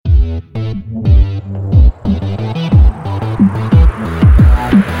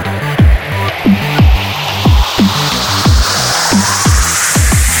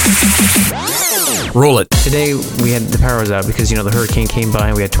Roll it. Today the power was out because, the hurricane came by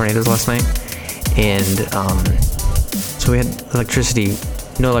and we had tornadoes last night. And so we had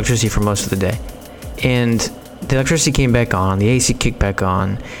no electricity for most of the day. And the electricity came back on, the AC kicked back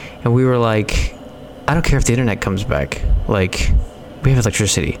on, and we were like, I don't care if the internet comes back. Like, we have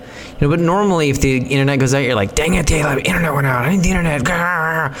electricity. But normally if the internet goes out, you're like, dang it, the internet went out. I need the internet.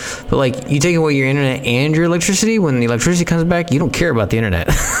 But like, you take away your internet and your electricity, when the electricity comes back, you don't care about the internet.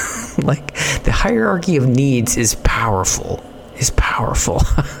 Like, the hierarchy of needs is powerful.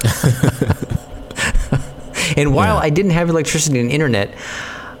 And while I didn't have electricity and internet,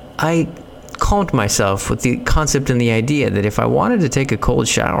 I calmed myself with the concept and the idea that if I wanted to take a cold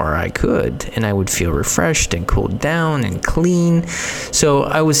shower, I could, and I would feel refreshed and cooled down and clean. So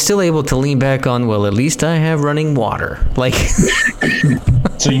I was still able to lean back on, well, at least I have running water. Like,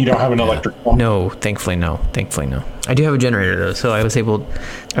 so you don't have an electric pump? No, thankfully no. I do have a generator though, so I have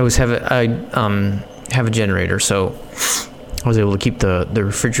a generator, so I was able to keep the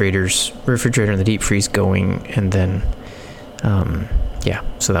refrigerator and the deep freeze going, and then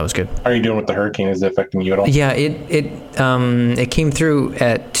so that was good. How are you doing with the hurricane? Is it affecting you at all? Yeah, it came through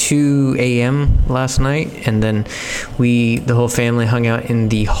at 2 a.m. last night, and then the whole family hung out in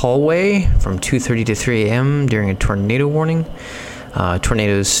the hallway from 2:30 to 3 a.m. during a tornado warning.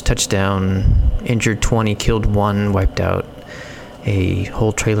 Tornadoes touched down, injured 20, killed 1, wiped out a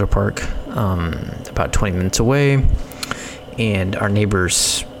whole trailer park about 20 minutes away, and our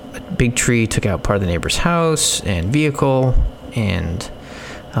neighbor's big tree took out part of the neighbor's house and vehicle. And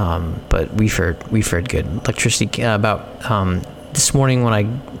but we fared good. Electricity about this morning when I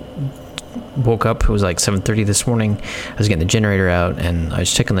woke up, it was like 7:30 this morning. I was getting the generator out and I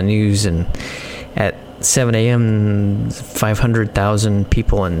was checking the news, and at 7 a.m. 500,000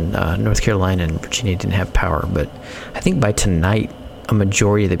 people in North Carolina and Virginia didn't have power. But I think by tonight a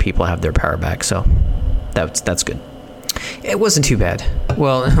majority of the people have their power back, so that's good. It wasn't too bad.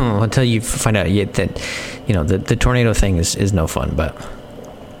 Well, until you find out that, the tornado thing is no fun, but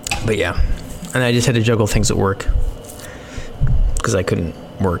yeah. And I just had to juggle things at work because I couldn't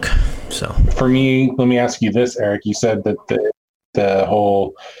work. So for me, let me ask you this, Eric. You said that the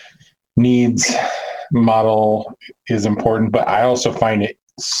whole needs model is important, but I also find it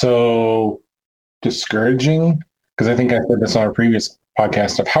so discouraging because I think I said this on our previous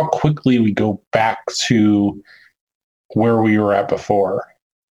podcast of how quickly we go back to where we were at before.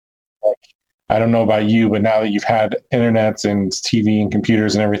 Like, I don't know about you, but now that you've had internets and TV and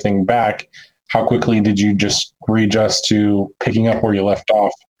computers and everything back, how quickly did you just readjust to picking up where you left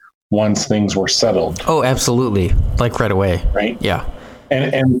off once things were settled? Oh, absolutely. Like right away. Right? Yeah.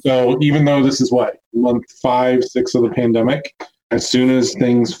 And so even though this is month 5, 6 of the pandemic, as soon as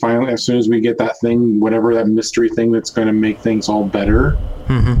we get that thing, whatever that mystery thing that's going to make things all better,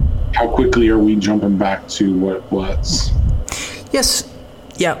 how quickly are we jumping back to what it was? Yes.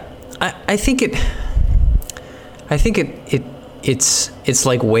 Yeah. I think it's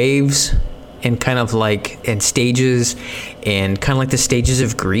like waves and kind of like and stages, and kind of like the stages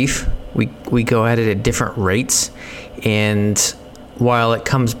of grief. We go at it at different rates, and while it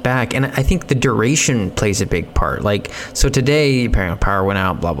comes back, and I think the duration plays a big part. Like, so today, power went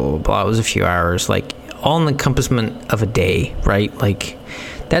out, blah, blah, blah, blah. It was a few hours, like all in the encompassment of a day, right? Like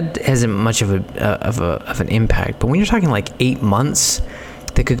that hasn't much of an impact. But when you're talking like 8 months,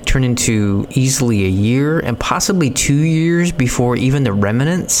 that could turn into easily a year and possibly 2 years before even the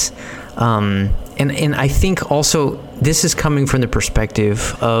remnants. And I think also this is coming from the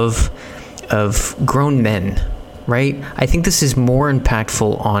perspective of grown men, right? I think this is more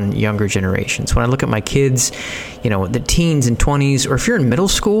impactful on younger generations. When I look at my kids, the teens and 20s, or if you're in middle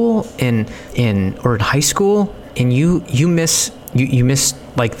school or in high school, and you miss,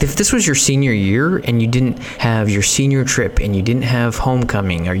 like if this was your senior year and you didn't have your senior trip and you didn't have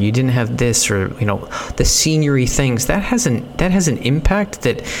homecoming, or you didn't have this, or the seniory things, that has an impact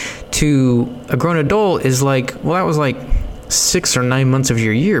that to a grown adult is like, well, that was like 6 or 9 months of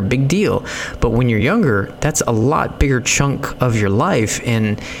your year, big deal. But when you're younger, that's a lot bigger chunk of your life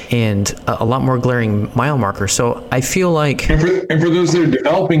and a lot more glaring mile marker. So I feel like, and for those that are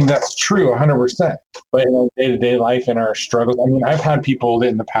developing, that's true 100%. But in our day-to-day life and our struggles, I mean, I've had people that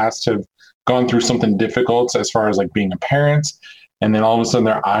in the past have gone through something difficult as far as like being a parent, and then all of a sudden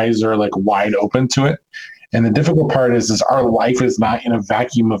their eyes are like wide open to it. And the difficult part is our life is not in a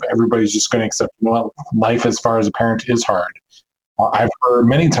vacuum of everybody's just going to accept, life as far as a parent is hard. I've heard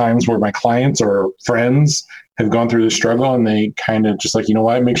many times where my clients or friends have gone through the struggle, and they kind of just like,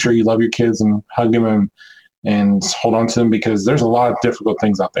 make sure you love your kids and hug them and hold on to them, because there's a lot of difficult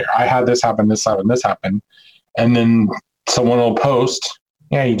things out there. I had this happen, this happened, this happened. And then someone will post,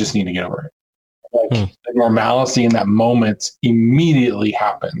 yeah, you just need to get over it. Like the normalcy in that moment immediately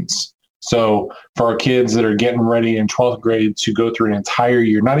happens. So for our kids that are getting ready in 12th grade to go through an entire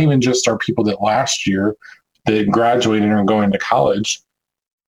year, not even just our people that last year that graduated and are going to college,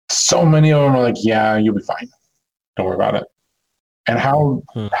 so many of them are like, yeah, you'll be fine. Don't worry about it. And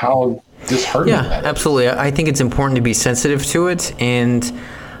how disheartening. Yeah, absolutely. I think it's important to be sensitive to it, and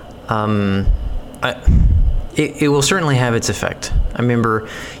it will certainly have its effect. I remember,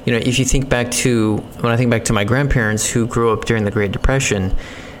 if you think back to, when I think back to my grandparents who grew up during the Great Depression,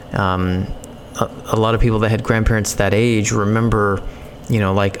 a lot of people that had grandparents that age remember,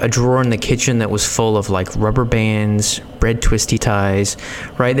 like a drawer in the kitchen that was full of like rubber bands, bread twisty ties,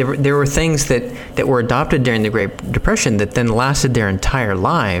 right? There were things that were adopted during the Great Depression that then lasted their entire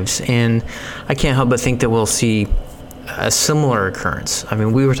lives. And I can't help but think that we'll see a similar occurrence. I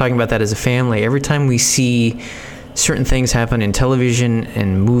mean, we were talking about that as a family. Every time we see certain things happen in television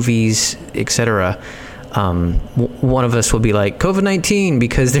and movies, etc., one of us will be like, COVID-19,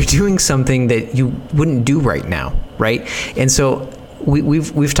 because they're doing something that you wouldn't do right now, right? And so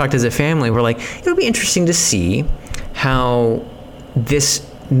we've talked as a family. We're like, it'll be interesting to see how this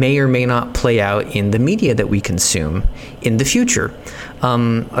may or may not play out in the media that we consume in the future. I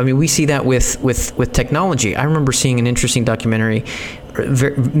mean, we see that with technology. I remember seeing an interesting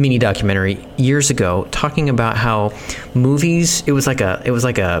mini documentary years ago talking about how movies. It was like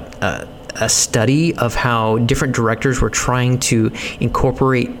a study of how different directors were trying to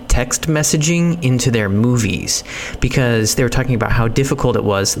incorporate text messaging into their movies, because they were talking about how difficult it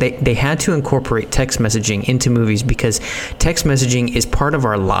was. They had to incorporate text messaging into movies because text messaging is part of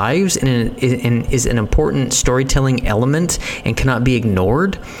our lives and is an important storytelling element and cannot be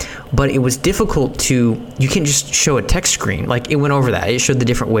ignored. But it was difficult you can't just show a text screen. Like, it went over that. It showed the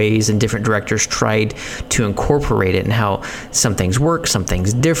different ways and different directors tried to incorporate it and how some things work, some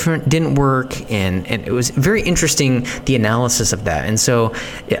things didn't work. And it was very interesting, the analysis of that. And so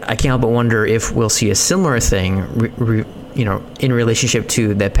I can't help but wonder if we'll see a similar thing, in relationship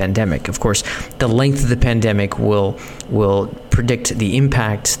to the pandemic. Of course, the length of the pandemic will predict the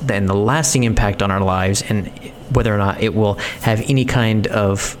impact and the lasting impact on our lives, and whether or not it will have any kind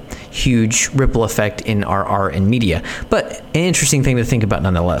of huge ripple effect in our art and media. But an interesting thing to think about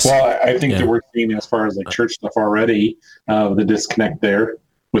nonetheless. Well, I think that we're seeing, as far as like church stuff already, the disconnect there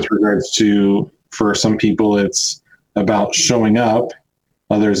with regards to, for some people, it's about showing up.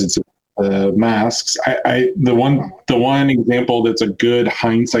 Others, it's masks. The one example that's a good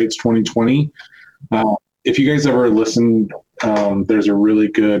hindsight's 2020. If you guys ever listened, there's a really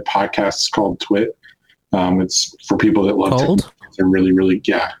good podcast called Twit. It's for people that love tech. It's a really, really,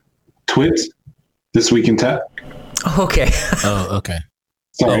 Twit, This Week in Tech. Okay. Oh, okay.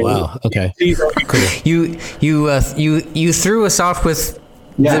 Sorry. Oh, wow. Okay. Cool. You threw us off with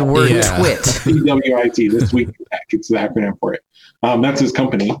the word Twit. TWIT, This Week in Tech. It's the acronym for it. That's his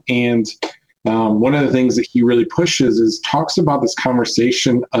company. And one of the things that he really pushes is talks about this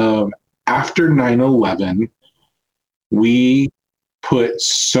conversation of, after 9/11, we put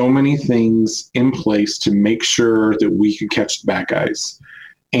so many things in place to make sure that we could catch the bad guys.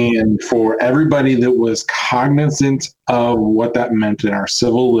 And for everybody that was cognizant of what that meant in our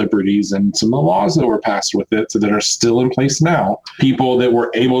civil liberties and some of the laws that were passed with it, so that are still in place now, people that were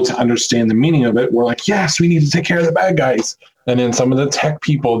able to understand the meaning of it were like, yes, we need to take care of the bad guys. And then some of the tech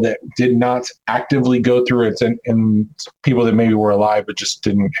people that did not actively go through it, and people that maybe were alive but just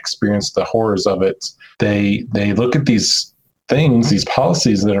didn't experience the horrors of it, they look at these things, these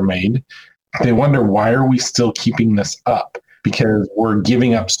policies that are made, they wonder, why are we still keeping this up? Because we're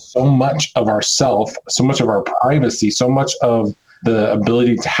giving up so much of ourself, so much of our privacy, so much of the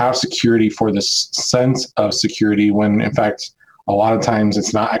ability to have security for this sense of security, when in fact, a lot of times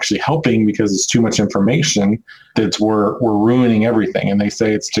it's not actually helping because it's too much information that we're ruining everything. And they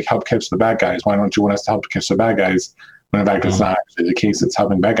say it's to help catch the bad guys. Why don't you want us to help catch the bad guys? When in fact, it's not actually the case. It's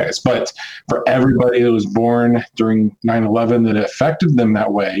helping bad guys. But for everybody that was born during 9/11 that affected them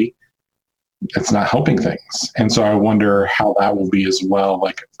that way, it's not helping things. And so I wonder how that will be as well.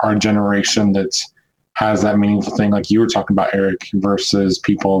 Like our generation that has that meaningful thing, like you were talking about, Eric, versus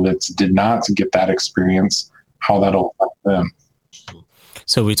people that did not get that experience, how that'll affect them.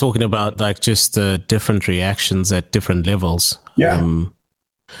 So we're talking about like just different reactions at different levels. Yeah.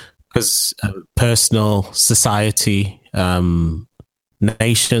 Because personal, society,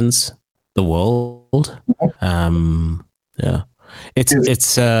 nations, the world. Yeah.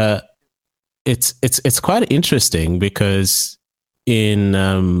 It's quite interesting because in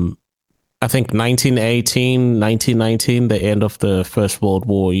I think 1919, the end of the First World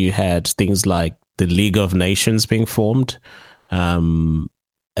War, you had things like the League of Nations being formed,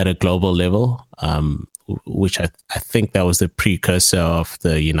 at a global level, which I think that was the precursor of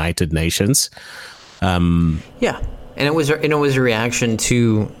the United Nations. Yeah, and it was a reaction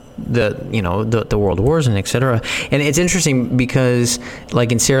to the world wars and etc. And it's interesting because,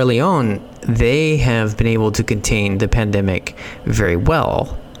 like in Sierra Leone, they have been able to contain the pandemic very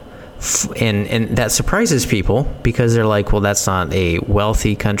well. And that surprises people because they're like, well, that's not a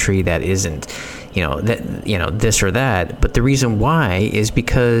wealthy country that isn't, this or that. But the reason why is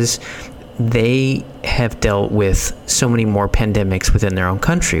because they have dealt with so many more pandemics within their own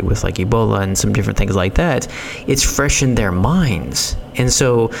country, with like Ebola and some different things like that. It's fresh in their minds, and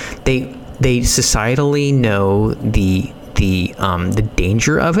so they societally know the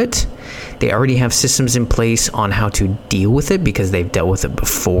danger of it. They already have systems in place on how to deal with it because they've dealt with it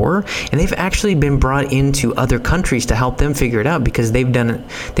before, and they've actually been brought into other countries to help them figure it out because they've done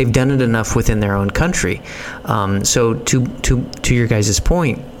it enough within their own country. So to your guys'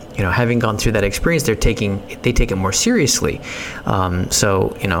 point, having gone through that experience, they take it more seriously.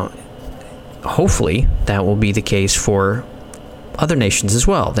 So hopefully that will be the case for other nations as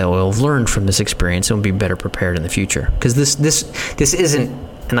well. They will have learned from this experience and will be better prepared in the future. Because this isn't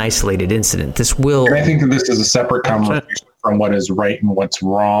an isolated incident. This will. And I think that this is a separate conversation from what is right and what's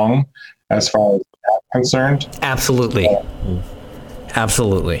wrong, as far as that's concerned. Absolutely.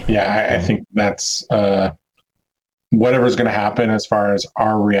 Absolutely. Yeah, I think that's whatever's going to happen as far as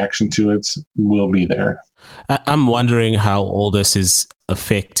our reaction to it will be there. I'm wondering how all this is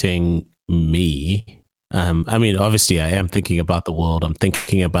affecting me. I mean, obviously, I am thinking about the world. I'm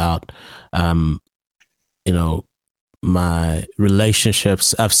thinking about, my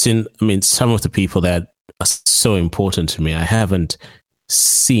relationships. I've seen, some of the people that are so important to me, I haven't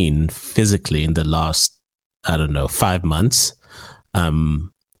seen physically in the last, 5 months,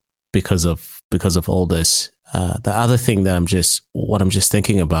 because of all this. The other thing that I'm just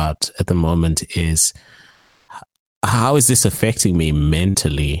thinking about at the moment is how is this affecting me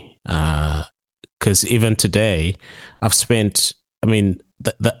mentally? Because even today, I've spent.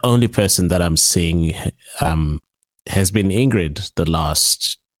 The only person that I'm seeing has been Ingrid the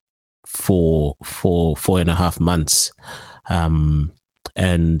last four and a half months, and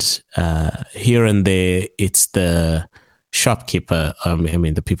here and there, it's the shopkeeper.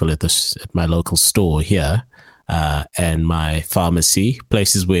 The people at my local store here. And my pharmacy,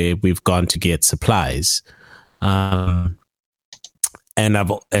 places where we've gone to get supplies, and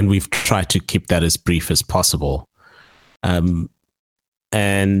we've tried to keep that as brief as possible. And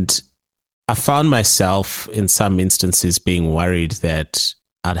I found myself in some instances being worried that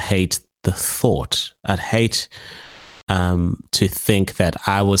I'd hate the thought. I'd hate to think that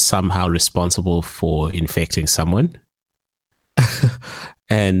I was somehow responsible for infecting someone,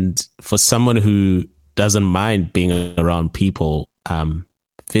 and for someone who doesn't mind being around people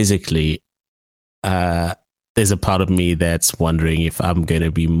physically, there's a part of me that's wondering if I'm going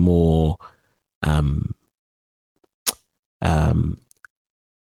to be more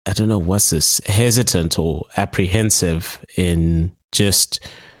I don't know what's this, hesitant or apprehensive in just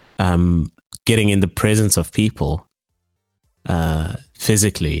getting in the presence of people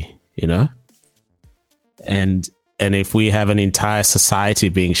physically, and if we have an entire society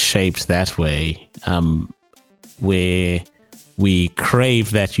being shaped that way, where we crave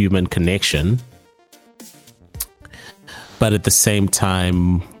that human connection, but at the same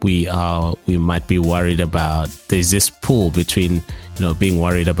time we might be worried about, there's this pull between, being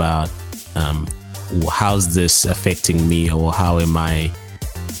worried about how's this affecting me, or how am I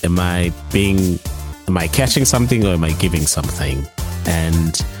catching something, or am I giving something?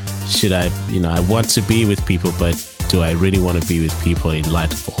 And should I want to be with people, but do I really want to be with people in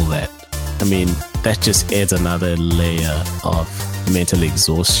light of all that? That just adds another layer of mental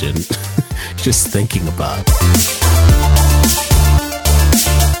exhaustion just thinking about.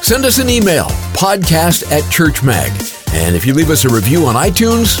 Send us an email, podcast@churchmag. And if you leave us a review on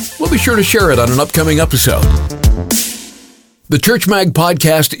iTunes, we'll be sure to share it on an upcoming episode. The Church Mag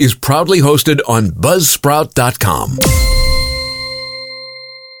podcast is proudly hosted on Buzzsprout.com.